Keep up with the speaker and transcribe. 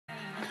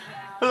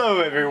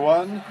Hello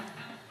everyone,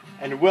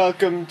 and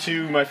welcome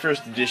to my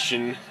first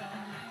edition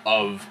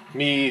of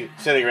me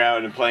sitting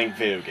around and playing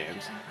video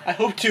games. I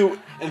hope to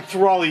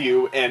enthrall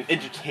you and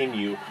entertain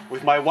you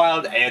with my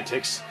wild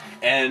antics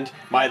and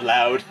my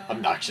loud,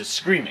 obnoxious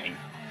screaming.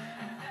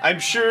 I'm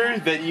sure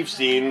that you've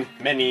seen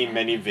many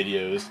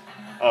videos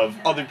of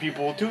other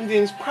people doing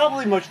things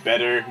probably much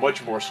better,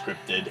 much more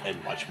scripted,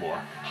 and much more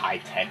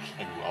high-tech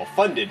and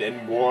well-funded,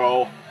 and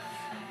more,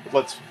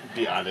 let's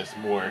be honest,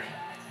 more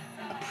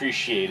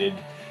appreciated,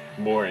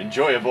 more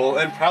enjoyable,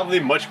 and probably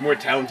much more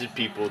talented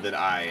people than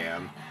I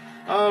am.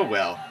 Oh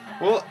well.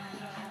 Well,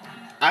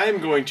 I am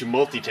going to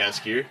multitask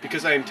here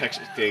because I am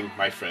texting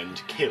my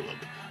friend Caleb.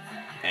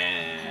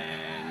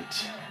 And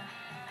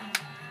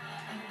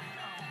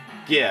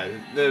yeah,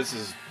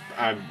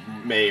 I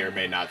may or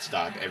may not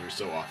stop every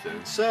so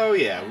often. So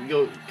yeah,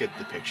 you'll get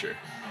the picture.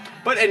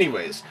 But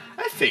anyways,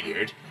 I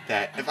figured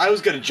that if I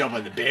was going to jump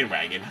on the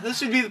bandwagon,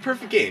 this would be the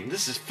perfect game.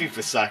 This is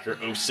FIFA Soccer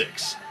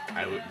 06.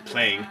 I would be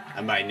playing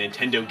on my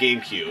Nintendo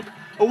GameCube,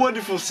 a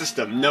wonderful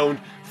system known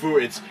for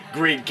its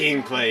great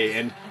gameplay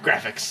and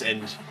graphics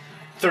and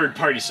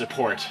third-party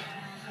support.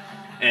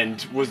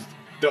 And was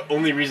the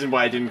only reason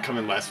why I didn't come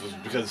in last was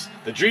because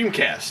the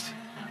Dreamcast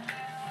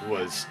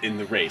was in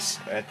the race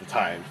at the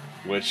time,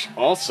 which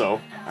also,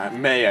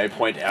 may I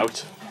point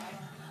out,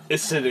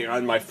 is sitting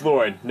on my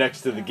floor next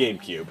to the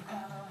GameCube.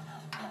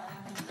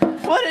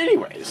 But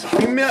anyways,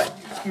 you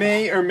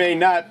may or may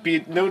not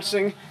be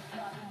noticing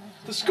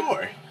the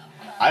score.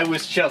 I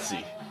was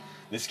Chelsea.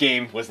 This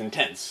game was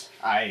intense.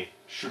 I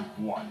should have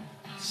won.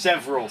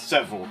 Several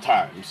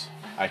times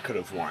I could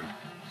have won.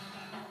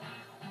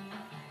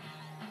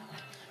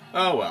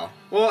 Oh well.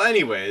 Well,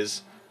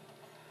 anyways,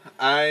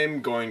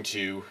 I'm going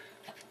to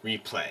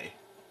replay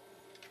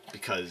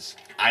because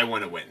I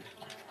want to win.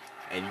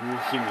 And you will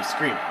hear me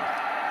screaming.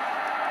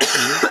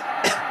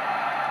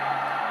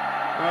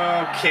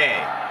 Okay.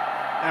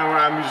 Now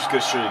I'm just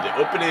going to show you the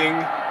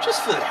opening,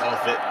 just for the hell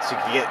of it, so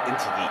you can get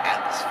into the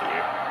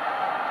atmosphere.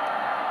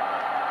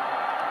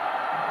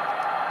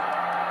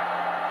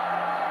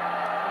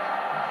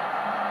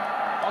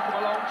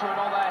 To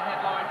another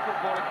headline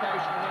football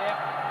occasion here.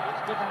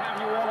 It's good to have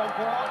you all on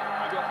board.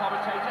 I'm your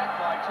commentator,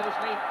 Clive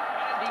Tilsley.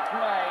 Andy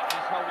Gray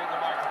is holding the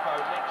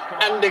microphone next to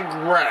Andy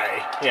Gray.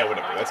 Yeah,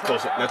 whatever. That's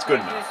close. That's good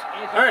enough.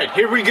 All right,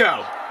 here we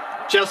go.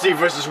 Chelsea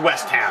versus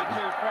West Ham.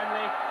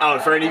 Oh,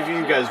 and for any of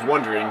you guys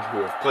wondering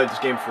who have played this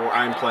game before,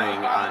 I'm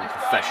playing on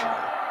professional.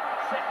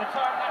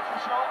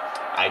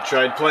 I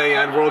tried playing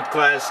on world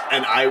class,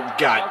 and I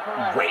got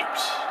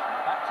raped.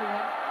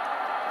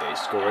 They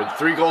scored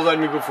 3 goals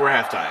on me before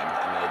halftime,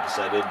 and I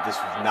decided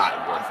this was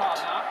not worth it.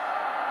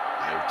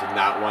 I did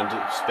not want to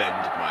spend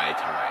my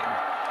time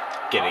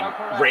getting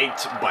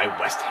raped by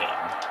West Ham.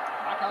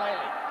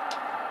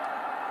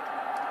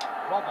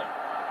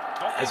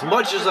 As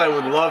much as I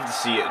would love to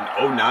see an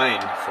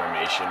 09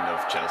 formation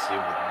of Chelsea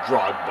with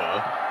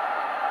Drogba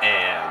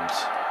and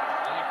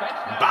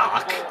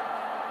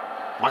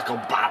Michael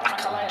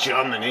Ballack of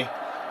Germany,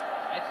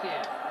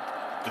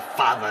 the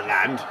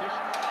fatherland.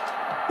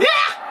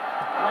 Yeah!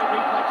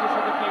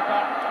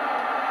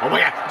 Oh my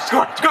god!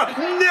 Score!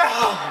 No!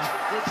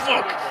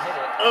 Fuck!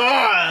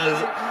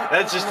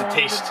 That's just a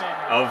taste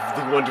of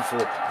the wonderful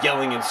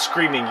yelling and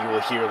screaming you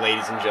will hear,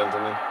 ladies and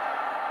gentlemen.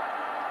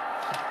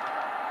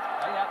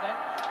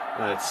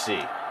 Let's see.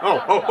 Oh,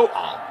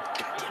 god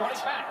damn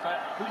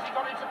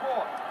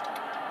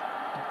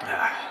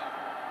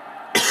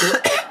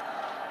it.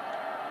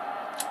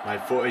 My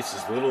voice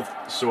is a little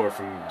sore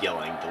from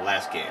yelling the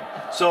last game.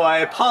 So I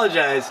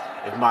apologize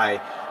if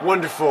my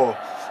wonderful,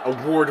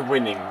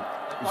 award-winning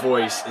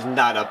voice is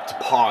not up to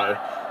par.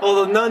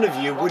 Although none of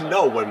you would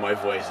know what my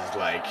voice is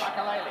like.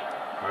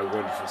 My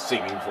wonderful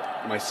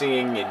my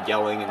singing and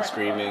yelling and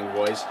screaming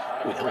voice.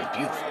 Ooh, that was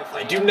beautiful.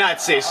 I do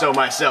not say so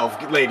myself,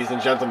 ladies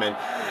and gentlemen.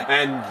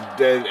 And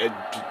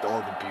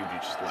all the beauty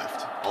just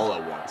left, all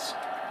at once.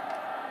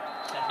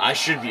 I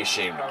should be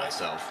ashamed of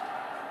myself.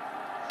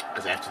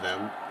 Because after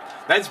them,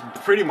 that's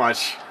pretty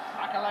much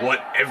what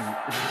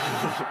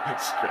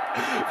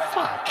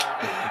fuck.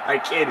 I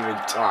can't even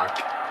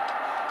talk.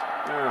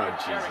 Oh,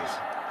 Jesus.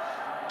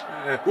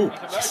 Ooh,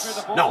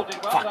 yes. No,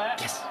 fuck,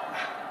 yes.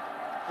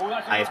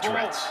 I have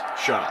Tourette's.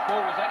 Shut up.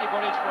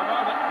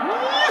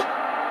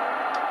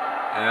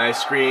 And I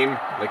scream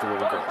like a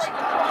little girl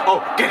sometimes.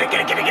 Oh, get it.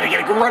 Run.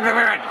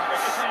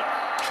 God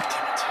damn it.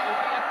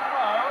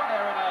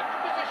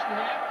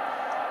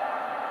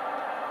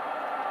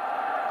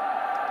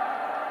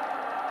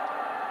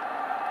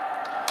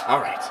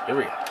 Alright, here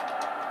we go.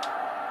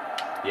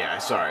 Yeah,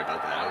 sorry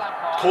about that.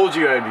 I told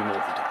you I'd be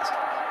multitasking.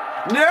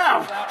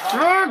 No!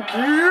 Fuck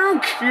you,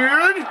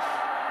 kid!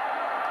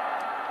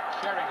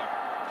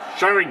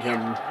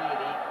 Sheringham.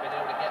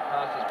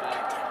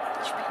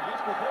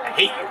 I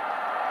hate you.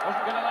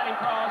 Wasn't going to let him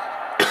pass.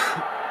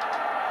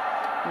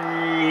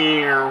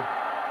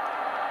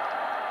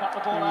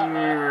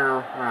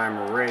 I'm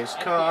a race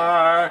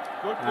car.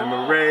 I'm a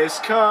race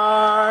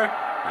car.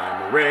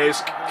 I'm a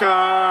race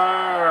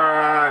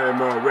car.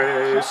 I'm a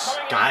race.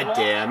 God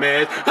damn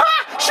it.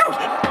 Ah!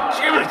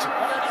 Shoot!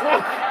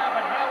 it!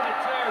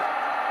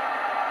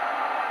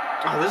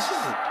 Oh, this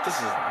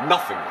is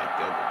nothing like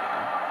the other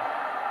game.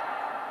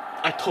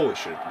 I totally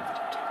should have been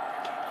videotaping.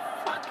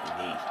 Fucking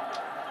me.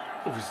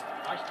 It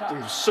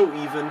was so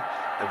even.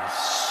 I was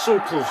so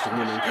close to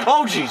winning.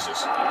 Oh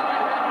Jesus!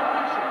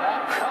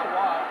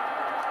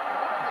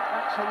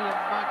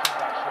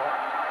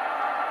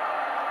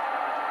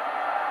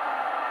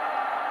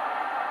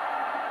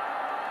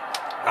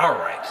 All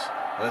right,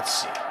 let's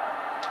see.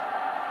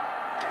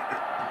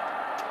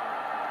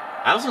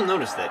 I also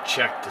noticed that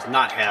Czech does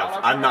not have.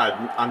 I'm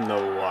no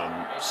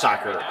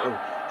soccer, or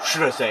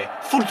should I say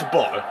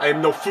football. I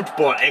am no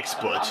football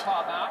expert,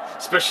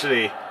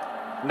 especially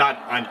not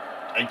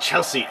a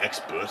Chelsea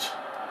expert.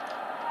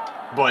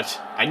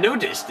 But I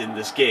noticed in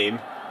this game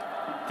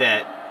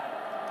that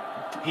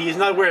he is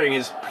not wearing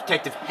his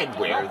protective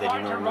headwear that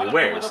he normally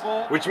wears,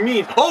 which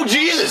means, oh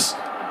Jesus,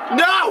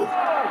 no,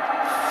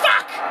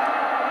 fuck,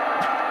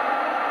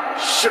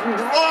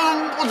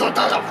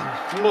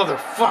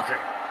 motherfucker.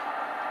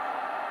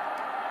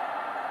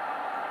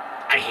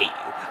 I hate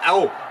you.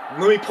 Oh,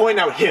 let me point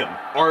out him,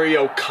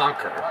 Ario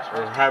Conquer,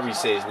 or however you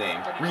say his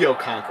name, Rio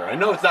Conquer. I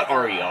know it's not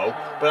Ario,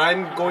 but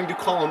I'm going to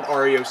call him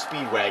Ario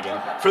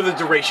Speedwagon for the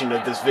duration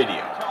of this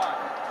video.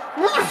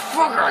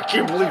 Motherfucker, I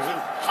can't believe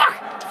it.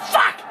 Fuck!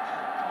 Fuck!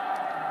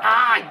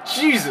 Ah,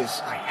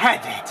 Jesus, I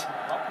had that.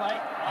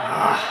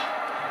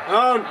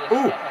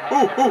 Ooh,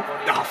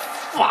 oh,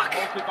 fuck.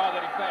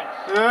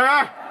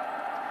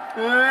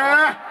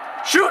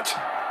 Shoot!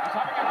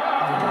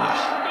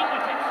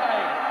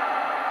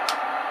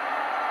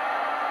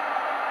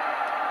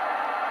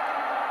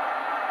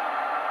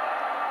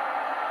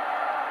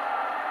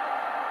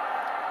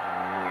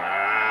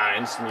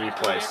 Instant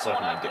replay, suck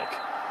my dick.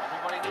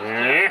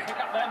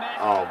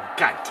 Oh,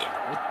 god damn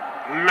it.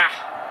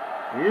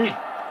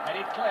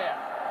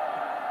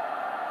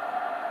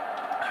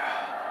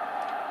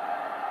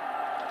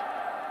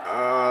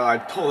 I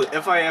pull it.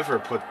 If I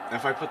put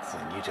this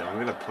on YouTube, I'm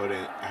gonna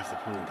I have to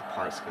put it into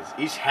parts because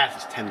each half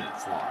is 10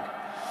 minutes long.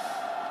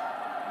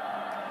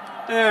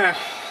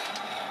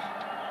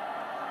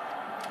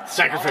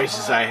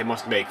 Sacrifices I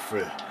must make for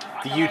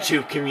the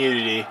YouTube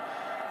community,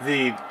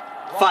 the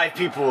 5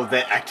 people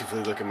that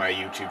actively look at my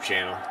YouTube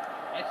channel.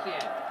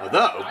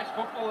 Although,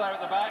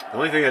 the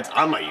only thing that's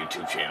on my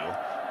YouTube channel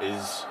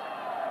is,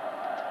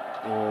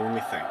 well, let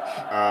me think.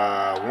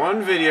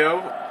 One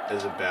video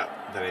is about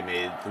that I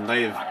made the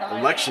night of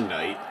election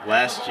night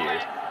last year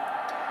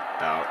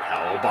about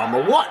how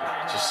Obama won,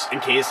 just in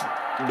case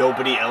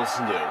nobody else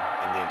knew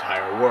in the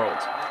entire world.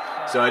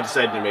 So I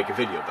decided to make a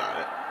video about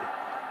it.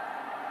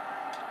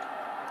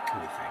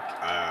 Let me think.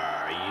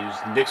 I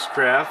used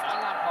Nixcraft.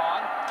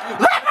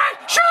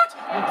 Shoot!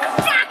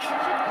 Fuck!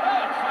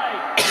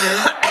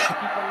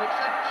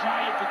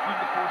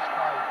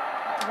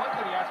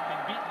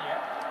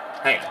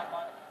 Hey.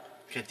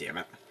 God damn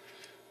it.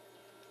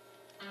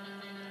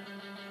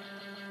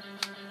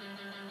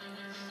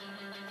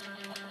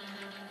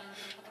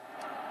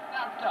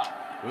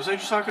 What was I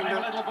just talking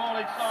about?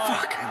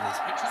 Fuck, I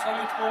lost it.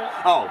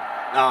 Oh,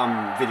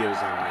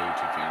 videos on my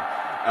YouTube channel.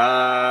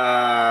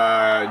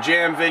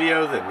 Jam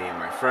video that me and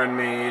my friend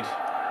made,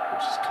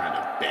 which is kind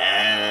of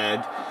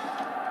bad.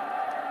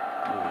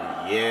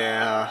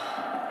 Yeah.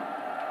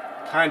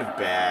 Kind of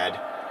bad.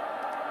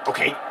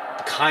 Okay,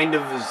 kind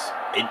of is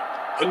an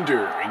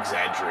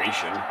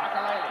under-exaggeration.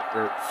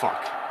 Or,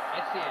 fuck.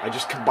 I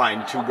just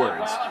combined 2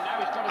 words.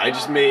 I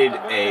just made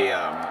a,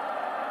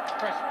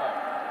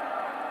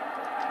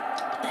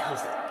 what the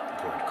hell's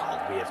that word called?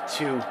 We have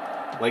 2,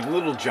 like,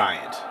 little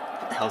giant.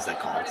 What the hell's that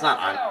called? It's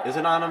not, is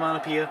it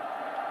onomatopoeia?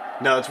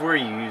 No, it's where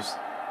you use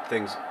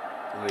things,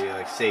 where you,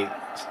 like, say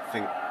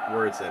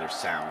words that are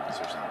sounds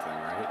or something,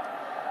 right?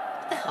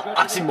 What the hell?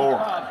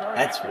 Oxymoron.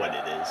 That's what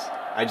it is.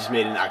 I just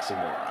made an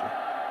oxymoron.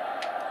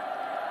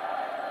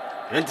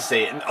 I meant to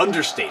say an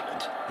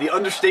understatement. The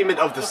understatement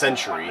of the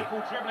century.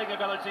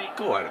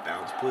 Go out of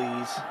bounds,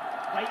 please.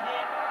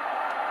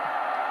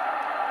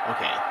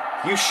 Okay.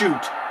 You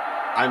shoot.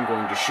 I'm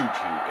going to shoot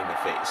you in the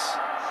face.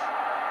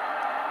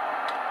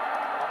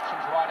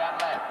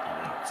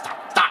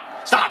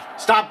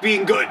 Stop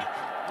being good.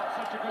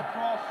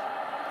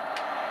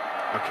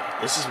 Okay,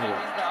 this is more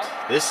like it.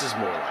 This is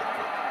more like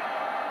it.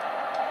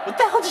 What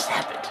the hell just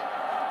happened?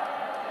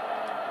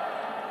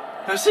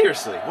 No,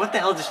 seriously, what the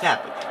hell just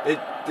happened?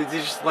 They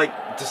just,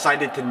 like,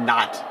 decided to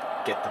not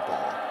get the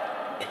ball.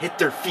 It hit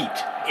their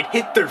feet. It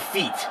hit their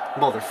feet,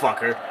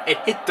 motherfucker. It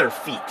hit their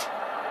feet.